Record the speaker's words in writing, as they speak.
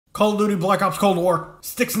Call of Duty Black Ops Cold War.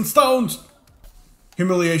 Sticks and stones.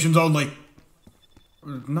 Humiliations only.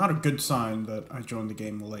 Not a good sign that I joined the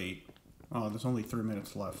game late. Oh, there's only 3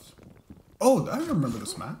 minutes left. Oh, I remember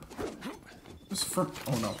this map. This is from...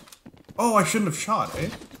 Oh, no. Oh, I shouldn't have shot,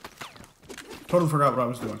 eh? Totally forgot what I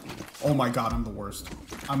was doing. Oh my god, I'm the worst.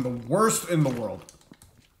 I'm the worst in the world.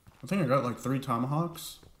 I think I got like 3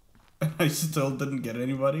 tomahawks. And I still didn't get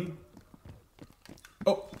anybody.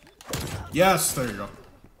 Oh. Yes, there you go.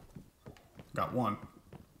 Got 1.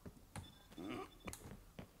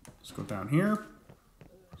 Let's go down here.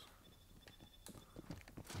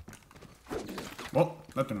 Well,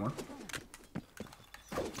 that didn't work.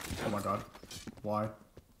 Oh my god. Why?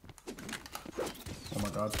 Oh my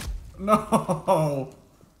god. No!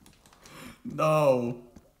 No!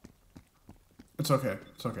 It's okay.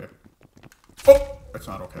 It's okay. Oh! It's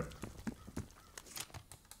not okay.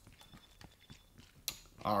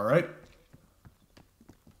 Alright.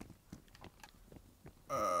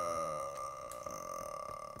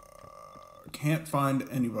 Can't find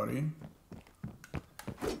anybody.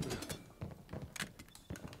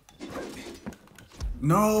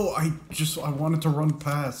 No, I wanted to run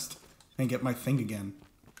past and get my thing again.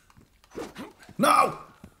 No!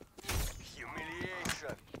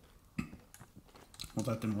 Humiliation. Well,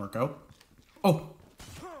 that didn't work out. Oh!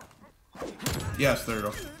 Yes, there you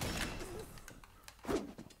go.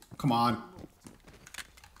 Come on.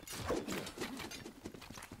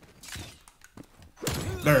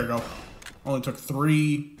 There you go. Only took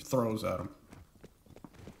 3 throws at him.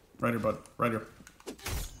 Right here, bud. Right here.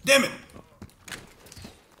 Damn it!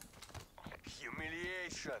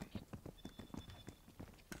 Humiliation.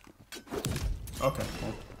 Okay,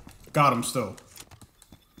 well, got him still.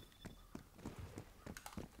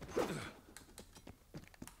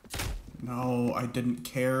 No, I didn't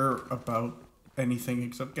care about anything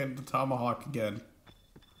except getting the tomahawk again.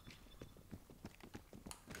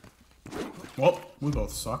 Well, we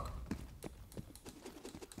both suck.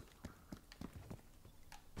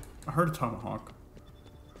 I heard a tomahawk.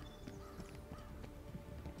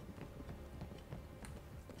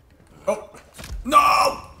 Oh!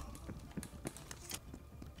 No!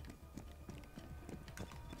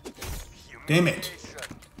 Damn it.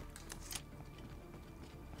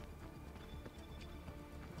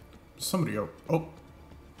 Somebody go. Oh.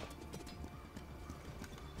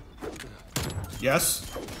 Yes.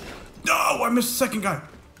 No, I missed the second guy.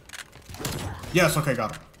 Yes, okay,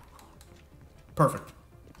 got him. Perfect.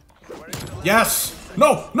 Yes.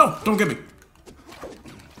 No, no, don't get me.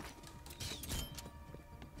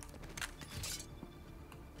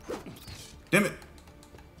 Damn it.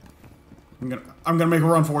 I'm gonna make a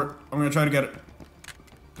run for it. I'm gonna try to get it.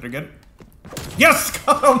 Did I get it? Yes,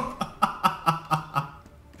 got him.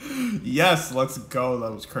 Yes, let's go.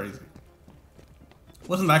 That was crazy.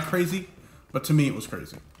 Wasn't that crazy? But to me, it was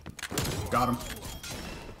crazy. Got him.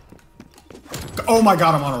 Oh my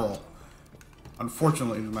god, I'm on a roll.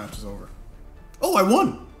 Unfortunately, the match is over. Oh, I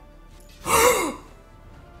won! How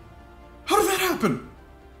did that happen?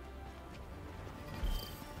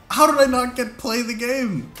 How did I not play the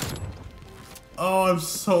game? Oh, I'm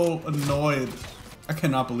so annoyed. I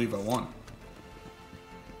cannot believe I won.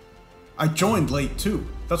 I joined late too.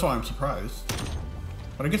 That's why I'm surprised.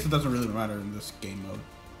 But I guess it doesn't really matter in this game mode.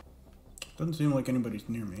 Doesn't seem like anybody's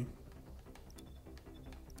near me.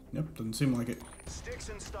 Yep, doesn't seem like it. Sticks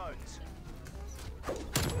and stones.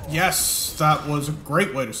 Yes, that was a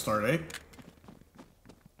great way to start, eh?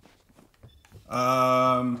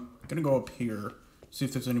 Gonna go up here, see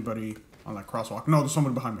if there's anybody on that crosswalk. No, there's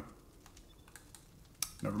somebody behind me.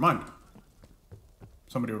 Never mind.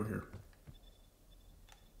 Somebody over here.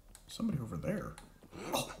 Somebody over there.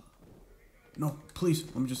 Oh no! Please,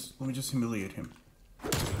 let me just humiliate him.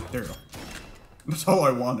 There you go. That's all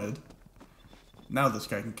I wanted. Now this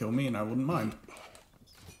guy can kill me, and I wouldn't mind.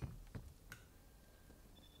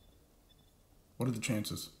 What are the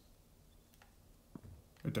chances?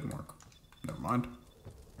 It didn't work. Never mind.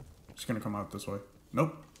 Just gonna come out this way.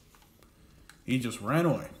 Nope. He just ran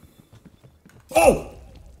away. Oh!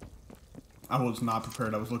 I was not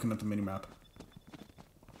prepared. I was looking at the minimap.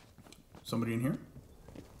 Somebody in here?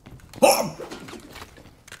 Oh!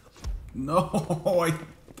 No,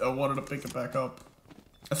 I wanted to pick it back up.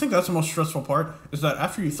 I think that's the most stressful part, is that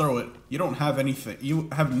after you throw it, you don't have anything. You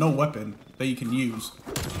have no weapon that you can use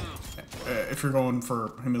if you're going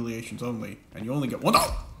for humiliations only, and you only get one.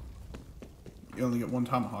 Oh! You only get 1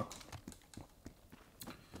 tomahawk.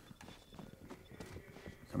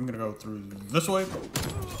 I'm gonna go through this way.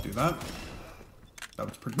 Do that. That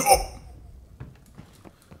was pretty. Oh!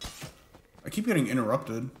 I keep getting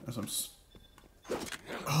interrupted as I'm.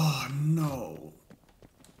 Oh no!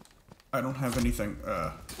 I don't have anything.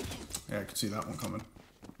 Yeah, I could see that one coming.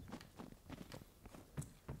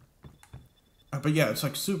 But yeah, it's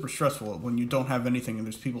like super stressful when you don't have anything and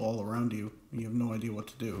there's people all around you and you have no idea what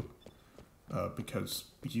to do. Because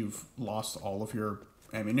you've lost all of your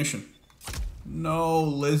ammunition. No,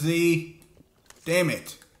 Lizzie. Damn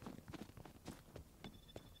it.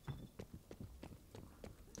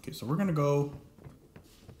 Okay, so we're gonna go.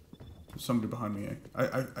 There's somebody behind me.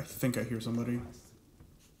 I think I hear somebody.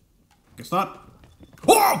 Guess not.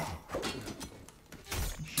 Whoa!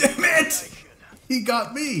 Damn it! He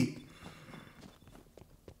got me.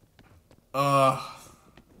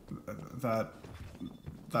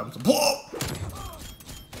 That was a blow.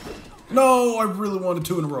 No, I really wanted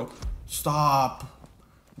 2 in a row. Stop.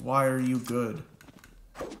 Why are you good?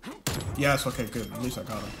 Yes, okay, good. At least I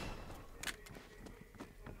got him.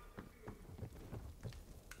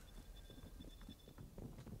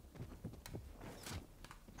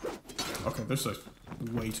 Okay, there's like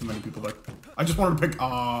way too many people there. I just wanted to pick.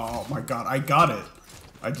 Oh my god, I got it.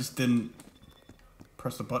 I just didn't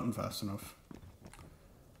press the button fast enough.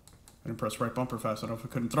 I didn't press right bumper fast enough. I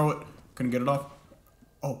couldn't throw it. Couldn't get it off.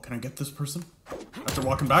 Oh, can I get this person? After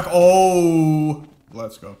walking back? Oh!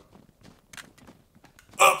 Let's go.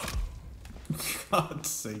 Oh! God's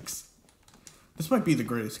sakes. This might be the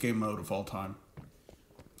greatest game mode of all time.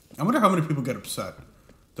 I wonder how many people get upset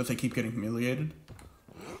that they keep getting humiliated.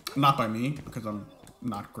 Not by me, because I'm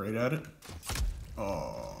not great at it.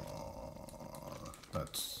 Oh,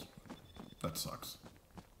 that sucks.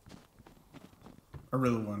 I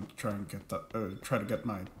really want to try and get that. Try to get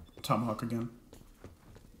my tomahawk again.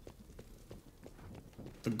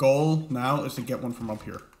 The goal now is to get one from up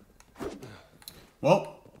here.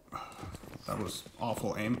 Well, that was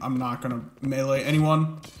awful aim. I'm not gonna melee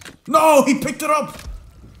anyone. No, he picked it up.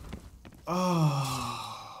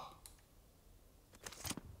 Oh.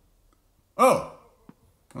 Oh.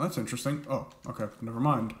 Well, that's interesting. Oh, okay. Never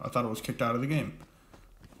mind. I thought it was kicked out of the game.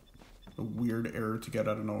 A weird error to get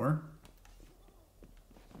out of nowhere.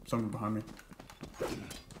 Someone behind me.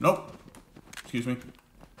 Nope. Excuse me.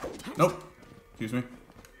 Nope. Excuse me.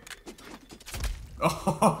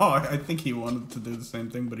 Oh, I think he wanted to do the same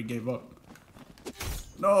thing, but he gave up.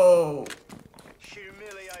 No.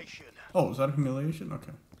 Humiliation. Oh, was that a humiliation?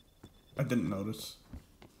 Okay. I didn't notice.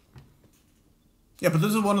 Yeah, but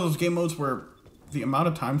this is one of those game modes where the amount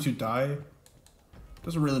of times you die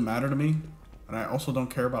doesn't really matter to me. And I also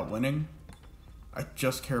don't care about winning. I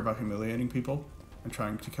just care about humiliating people and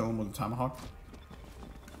trying to kill them with a tomahawk.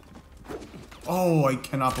 Oh, I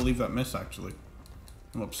cannot believe that miss, actually.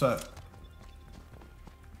 I'm upset.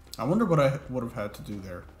 I wonder what I would have had to do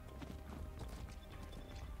there.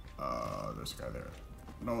 There's a guy there.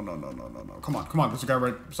 No. Come on. There's a guy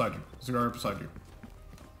right beside you. There's a guy right beside you.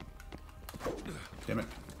 Damn it.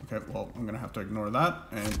 Okay, well, I'm gonna have to ignore that,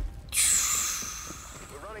 and...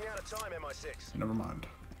 We're running out of time, MI6. Never mind.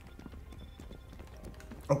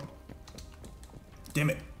 Oh. Damn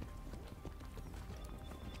it.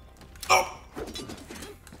 Oh!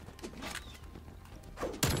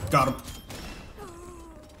 Got him.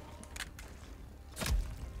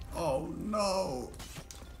 Oh, no.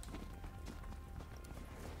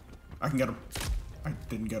 I can get him. I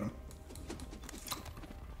didn't get him.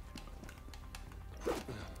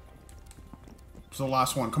 It's the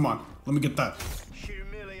last one. Come on. Let me get that.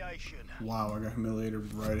 Humiliation. Wow, I got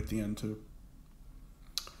humiliated right at the end, too.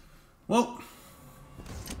 Well,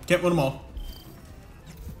 can't win them all.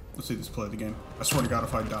 Let's see this play of the game. I swear to God,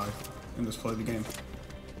 if I die in this play of the game.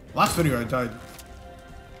 Last video, I died.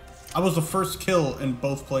 I was the first kill in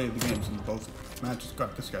both play of the games in both matches.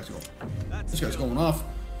 God, this guy's going. This guy's going off.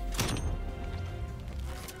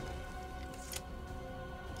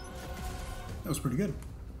 That was pretty good.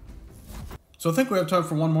 So I think we have time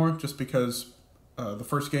for one more, just because the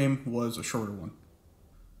first game was a shorter one.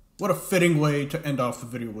 What a fitting way to end off the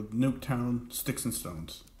video with Nuketown Sticks and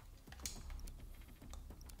Stones.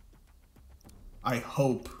 I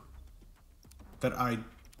hope that I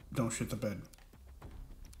don't shit the bed.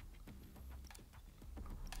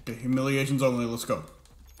 Okay, humiliations only, let's go.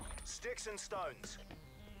 Sticks and stones.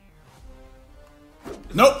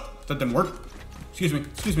 Nope, that didn't work. Excuse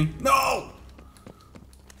me, no!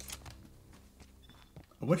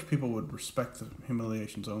 I wish people would respect the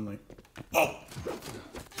humiliations only. Oh!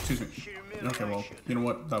 Excuse me. Okay, well, you know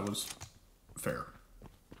what? That was fair.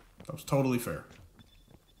 That was totally fair.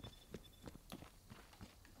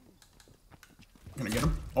 Can I get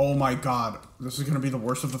him? Oh my god. This is gonna be the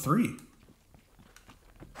worst of the three.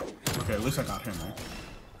 Okay, at least I got him, man.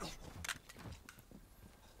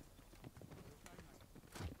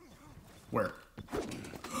 Where?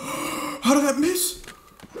 How did that miss?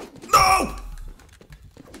 No!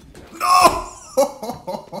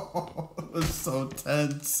 so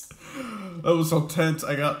tense. That was so tense.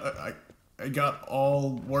 I got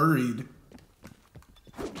all worried.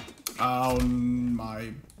 Oh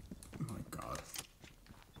my god.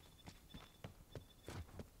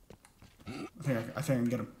 I think I can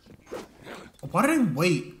get him. Why did I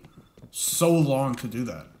wait so long to do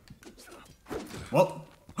that? Well,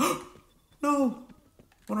 no.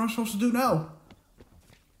 What am I supposed to do now?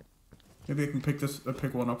 Maybe I can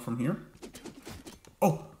pick one up from here.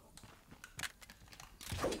 Oh,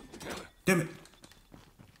 damn it!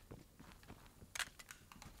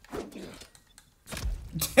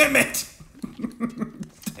 Damn it!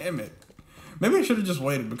 Damn it! Maybe I should have just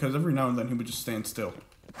waited because every now and then he would just stand still.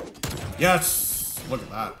 Yes! Look at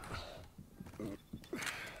that.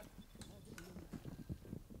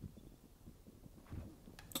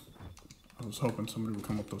 I was hoping somebody would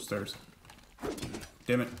come up those stairs.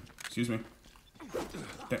 Damn it. Excuse me.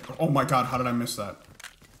 Damn. Oh my god, how did I miss that?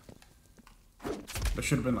 That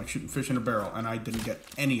should have been like shooting fish in a barrel, and I didn't get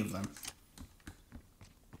any of them.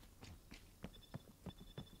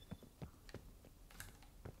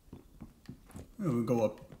 We'll go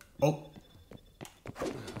up. Oh.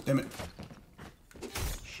 Damn it.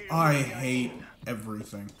 I hate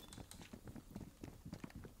everything.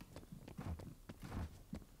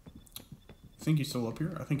 I think he's still up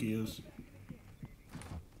here. I think he is.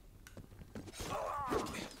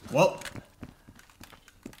 Well.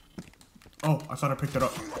 Oh, I thought I picked it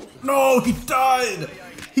up. No, he died!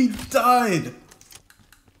 He died!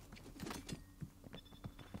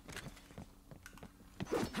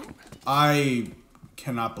 I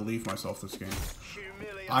cannot believe myself this game.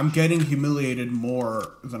 I'm getting humiliated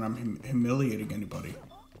more than I'm humiliating anybody.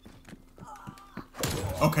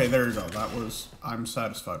 Okay, there you go. I'm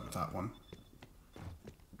satisfied with that one.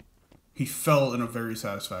 He fell in a very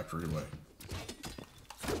satisfactory way.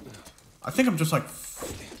 I think I'm just like,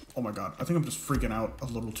 oh my god, I think I'm just freaking out a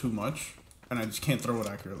little too much, and I just can't throw it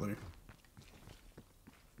accurately.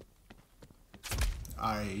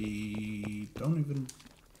 I don't even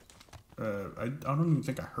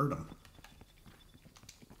think I heard him.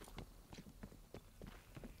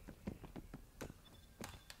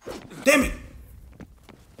 Damn it!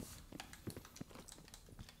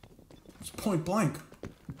 It's point blank.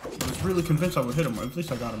 I was really convinced I would hit him. At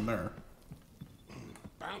least I got him there.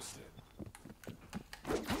 Bounced it.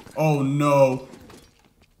 Oh no!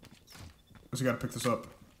 I just gotta pick this up.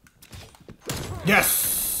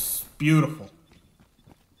 Yes! Beautiful.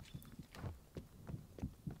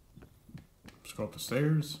 Just go up the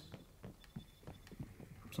stairs.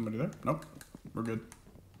 Somebody there? Nope. We're good.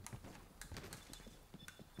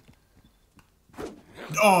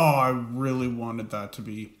 Oh, I really wanted that to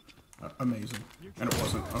be amazing. And it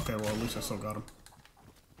wasn't. Okay, well, at least I still got him.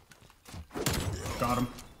 Got him.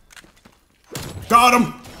 Got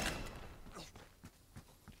him!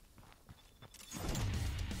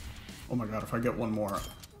 Oh my god, if I get one more,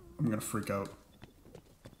 I'm gonna freak out.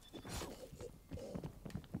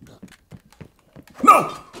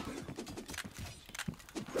 No!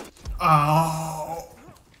 Oh!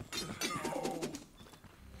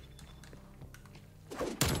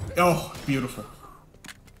 Oh, beautiful.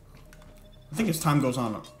 I think as time goes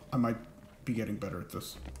on, I might be getting better at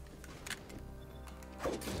this.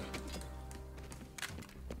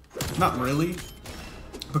 Not really,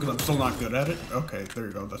 because I'm still not good at it. Okay, there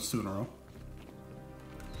you go. That's 2 in a row.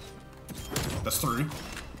 That's 3.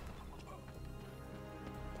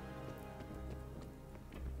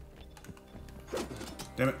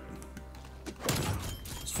 Damn it.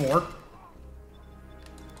 It's 4.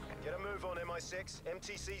 Get a move on, MI6.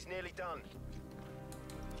 MTC's nearly done.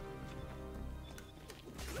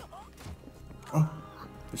 Oh,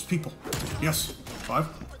 there's people. Yes. 5.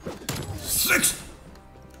 6.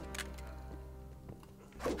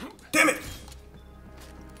 Damn it!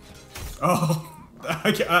 Oh,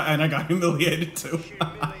 and I got humiliated too.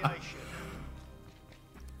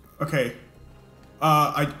 Okay.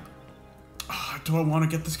 Do I want to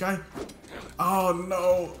get this guy? Oh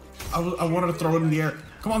no! I wanted to throw it in the air.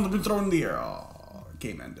 Come on, let me throw it in the air. Oh,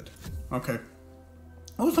 game ended. Okay.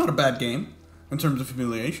 Well, it's not a bad game in terms of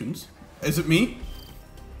humiliations. Is it me?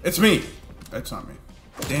 It's me. It's not me.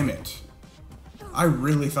 Damn it. I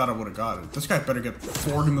really thought I would have got it. This guy better get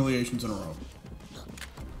 4 humiliations in a row.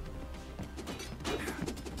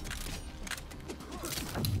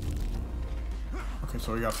 Okay,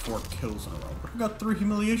 so we got 4 kills in a row. But I got 3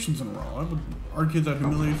 humiliations in a row. I would argue that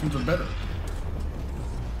humiliations are better.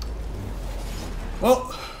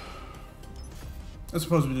 Well, I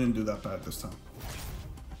suppose we didn't do that bad this time.